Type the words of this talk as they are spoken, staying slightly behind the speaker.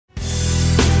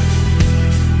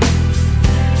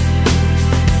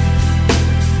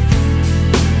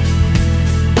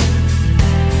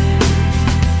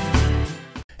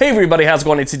everybody, how's it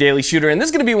going? It's a Daily Shooter, and this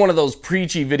is going to be one of those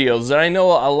preachy videos that I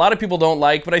know a lot of people don't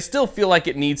like, but I still feel like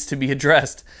it needs to be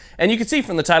addressed. And you can see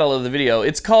from the title of the video,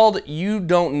 it's called You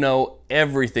Don't Know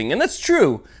Everything. And that's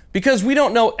true, because we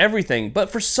don't know everything. But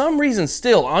for some reason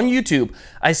still, on YouTube,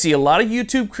 I see a lot of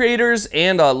YouTube creators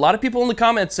and a lot of people in the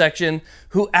comment section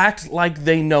who act like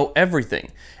they know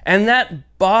everything. And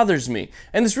that bothers me.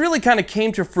 And this really kind of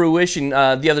came to fruition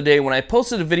the other day when I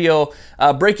posted a video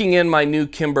breaking in my new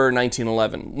Kimber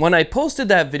 1911. When I posted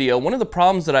that video, one of the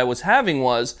problems that I was having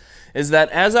is that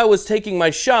as I was taking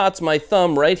my shots, my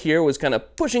thumb right here was kind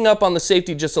of pushing up on the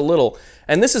safety just a little.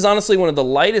 And this is honestly one of the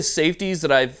lightest safeties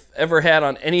that I've ever had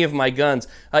on any of my guns.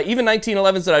 Even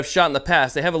 1911s that I've shot in the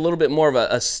past, they have a little bit more of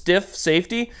a stiff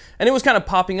safety, and it was kind of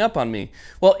popping up on me.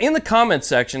 Well, in the comment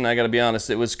section, I gotta be honest,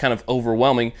 it was kind of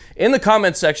overwhelming. In the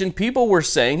comment section, people were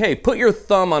saying, hey, put your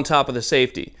thumb on top of the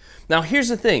safety. Now, here's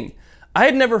the thing. I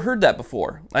had never heard that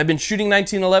before. I've been shooting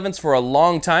 1911s for a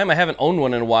long time. I haven't owned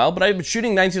one in a while, but I've been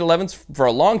shooting 1911s for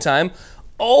a long time.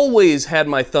 Always had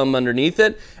my thumb underneath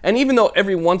it. And even though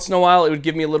every once in a while it would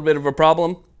give me a little bit of a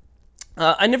problem,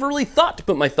 I never really thought to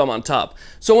put my thumb on top.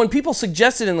 So when people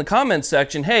suggested in the comments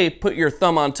section, hey, put your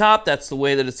thumb on top, that's the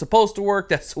way that it's supposed to work,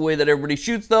 that's the way that everybody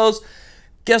shoots those,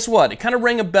 guess what? It kind of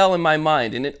rang a bell in my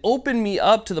mind, and it opened me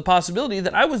up to the possibility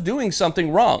that I was doing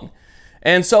something wrong.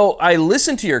 And so I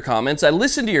listen to your comments, I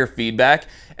listen to your feedback,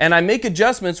 and I make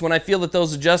adjustments when I feel that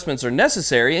those adjustments are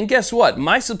necessary. And guess what?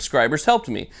 My subscribers helped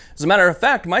me. As a matter of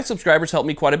fact, my subscribers helped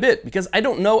me quite a bit because I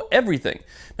don't know everything.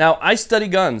 Now, I study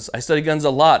guns. I study guns a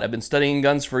lot. I've been studying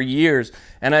guns for years,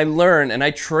 and I learn, and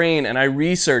I train, and I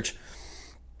research.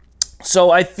 So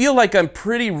I feel like I'm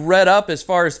pretty read up as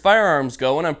far as firearms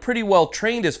go, and I'm pretty well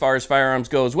trained as far as firearms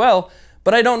go as well.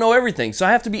 But I don't know everything, so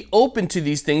I have to be open to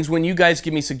these things when you guys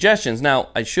give me suggestions. Now,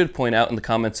 I should point out in the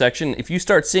comment section, if you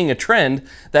start seeing a trend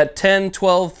that 10,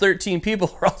 12, 13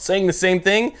 people are all saying the same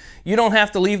thing, you don't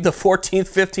have to leave the 14th,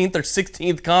 15th, or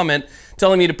 16th comment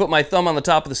telling me to put my thumb on the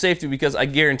top of the safety, because I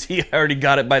guarantee I already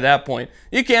got it by that point.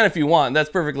 You can if you want,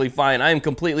 that's perfectly fine. I am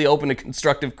completely open to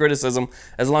constructive criticism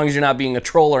as long as you're not being a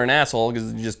troll or an asshole,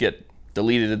 because you just get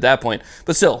deleted at that point.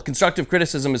 But still, constructive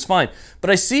criticism is fine. But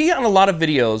I see on a lot of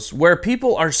videos where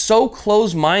people are so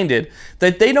close-minded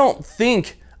that they don't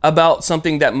think about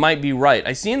something that might be right.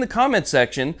 I see in the comment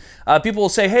section, people will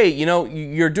say, hey, you know,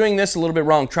 you're doing this a little bit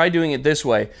wrong, try doing it this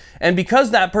way. And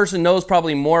because that person knows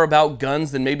probably more about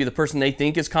guns than maybe the person they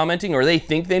think is commenting, or they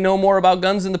think they know more about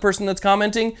guns than the person that's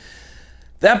commenting,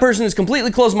 that person is completely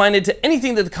closed-minded to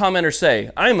anything that the commenters say.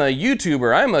 I'm a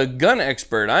YouTuber, I'm a gun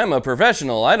expert, I'm a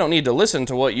professional, I don't need to listen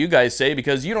to what you guys say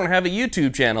because you don't have a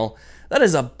YouTube channel. That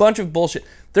is a bunch of bullshit.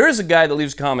 There is a guy that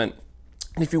leaves a comment,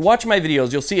 and if you watch my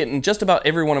videos, you'll see it in just about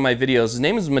every one of my videos. His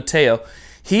name is Mateo.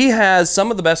 He has some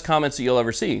of the best comments that you'll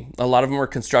ever see. A lot of them are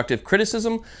constructive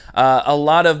criticism. A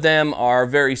lot of them are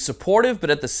very supportive, but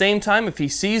at the same time, if he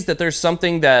sees that there's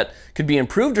something that could be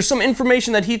improved or some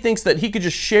information that he thinks that he could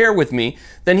just share with me,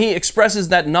 then he expresses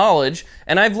that knowledge,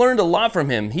 and I've learned a lot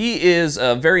from him. He is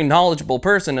a very knowledgeable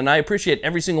person, and I appreciate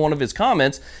every single one of his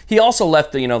comments. He also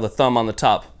left the thumb on the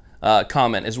top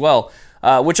comment as well,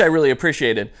 which I really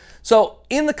appreciated. So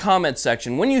in the comment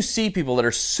section, when you see people that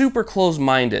are super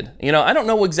close-minded, I don't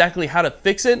know exactly how to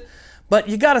fix it, but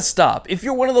you gotta stop. If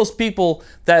you're one of those people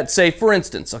that say, for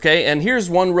instance, okay, and here's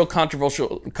one real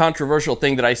controversial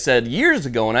thing that I said years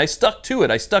ago, and I stuck to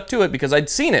it because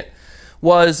I'd seen it,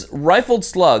 was rifled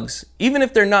slugs. Even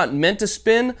if they're not meant to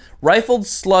spin, rifled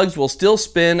slugs will still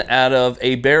spin out of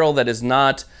a barrel that is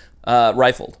not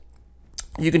rifled.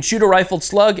 You can shoot a rifled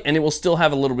slug and it will still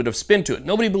have a little bit of spin to it.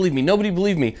 Nobody believed me, nobody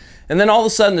believed me. And then all of a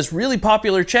sudden this really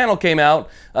popular channel came out,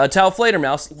 Tal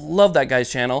Flatermouse, love that guy's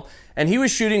channel, and he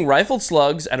was shooting rifled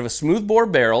slugs out of a smoothbore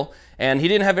barrel, and he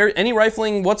didn't have any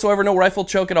rifling whatsoever, no rifle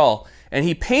choke at all. And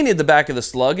he painted the back of the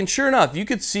slug, and sure enough, you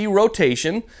could see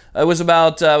rotation. It was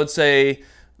about, I would say,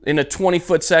 in a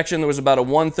 20-foot section, there was about a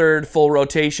 1/3 full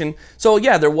rotation. So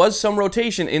yeah, there was some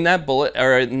rotation in that bullet,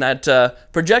 or in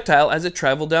that projectile as it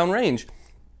traveled down range.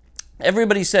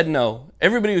 Everybody said no.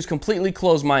 Everybody was completely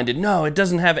closed-minded. No, it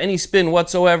doesn't have any spin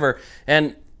whatsoever.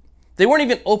 And they weren't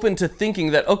even open to thinking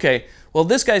that, okay, well,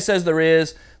 this guy says there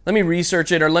is. Let me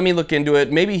research it, or let me look into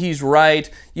it. Maybe he's right.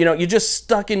 You're just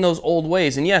stuck in those old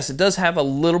ways. And yes, it does have a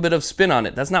little bit of spin on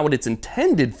it. That's not what it's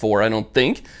intended for, I don't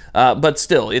think. But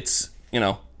still, it's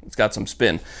got some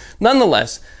spin.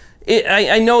 Nonetheless,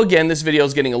 I know, again, this video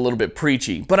is getting a little bit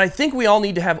preachy, but I think we all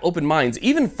need to have open minds.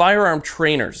 Even firearm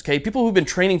trainers, okay? People who've been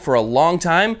training for a long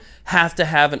time have to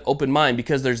have an open mind,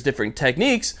 because there's different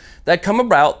techniques that come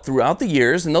about throughout the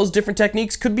years, and those different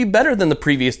techniques could be better than the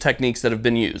previous techniques that have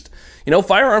been used.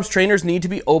 Firearms trainers need to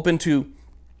be open to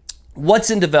What's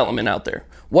in development out there?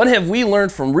 What have we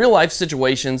learned from real life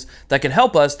situations that could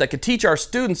help us, that could teach our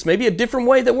students maybe a different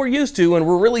way that we're used to and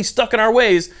we're really stuck in our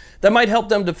ways, that might help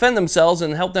them defend themselves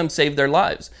and help them save their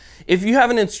lives? If you have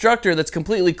an instructor that's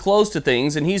completely closed to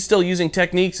things and he's still using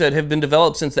techniques that have been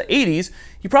developed since the 80s,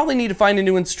 you probably need to find a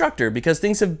new instructor, because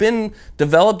things have been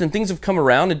developed and things have come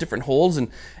around in different holds, and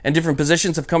different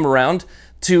positions have come around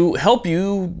to help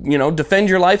you, defend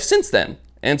your life since then.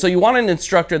 And so you want an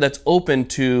instructor that's open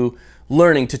to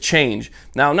learning, to change.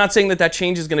 Now, I'm not saying that that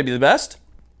change is going to be the best,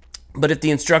 but if the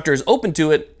instructor is open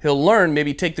to it, he'll learn,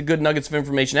 maybe take the good nuggets of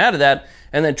information out of that,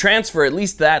 and then transfer at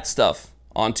least that stuff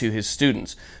onto his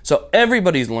students. So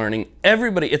everybody's learning.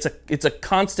 It's a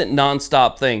constant,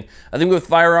 non-stop thing. I think with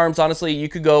firearms, honestly, you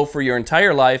could go for your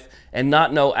entire life and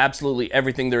not know absolutely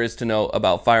everything there is to know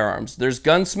about firearms. There's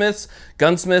gunsmiths.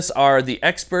 Gunsmiths are the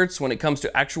experts when it comes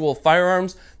to actual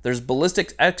firearms. There's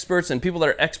ballistics experts and people that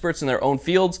are experts in their own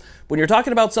fields. When you're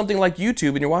talking about something like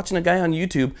YouTube and you're watching a guy on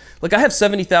YouTube, like I have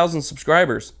 70,000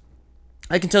 subscribers.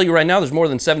 I can tell you right now there's more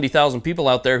than 70,000 people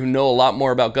out there who know a lot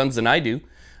more about guns than I do.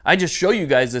 I just show you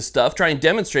guys this stuff, try and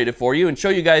demonstrate it for you, and show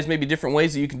you guys maybe different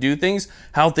ways that you can do things,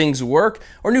 how things work,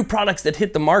 or new products that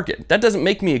hit the market. That doesn't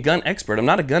make me a gun expert. I'm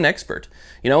not a gun expert.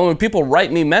 When people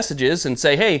write me messages and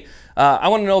say, hey, I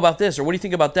want to know about this, or what do you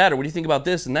think about that, or what do you think about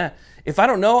this and that? If I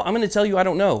don't know, I'm going to tell you I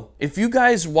don't know. If you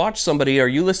guys watch somebody or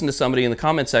you listen to somebody in the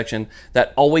comment section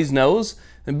that always knows,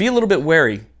 then be a little bit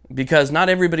wary, because not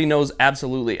everybody knows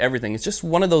absolutely everything. It's just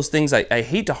one of those things. I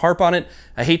hate to harp on it.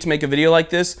 I hate to make a video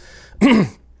like this.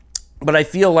 But I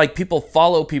feel like people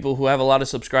follow people who have a lot of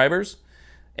subscribers,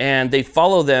 and they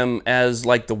follow them as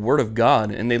like the word of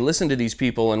God, and they listen to these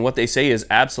people, and what they say is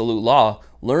absolute law.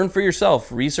 Learn for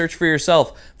yourself, research for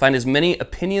yourself, find as many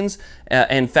opinions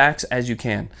and facts as you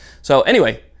can. So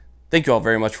anyway, thank you all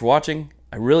very much for watching.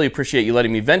 I really appreciate you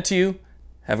letting me vent to you.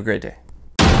 Have a great day.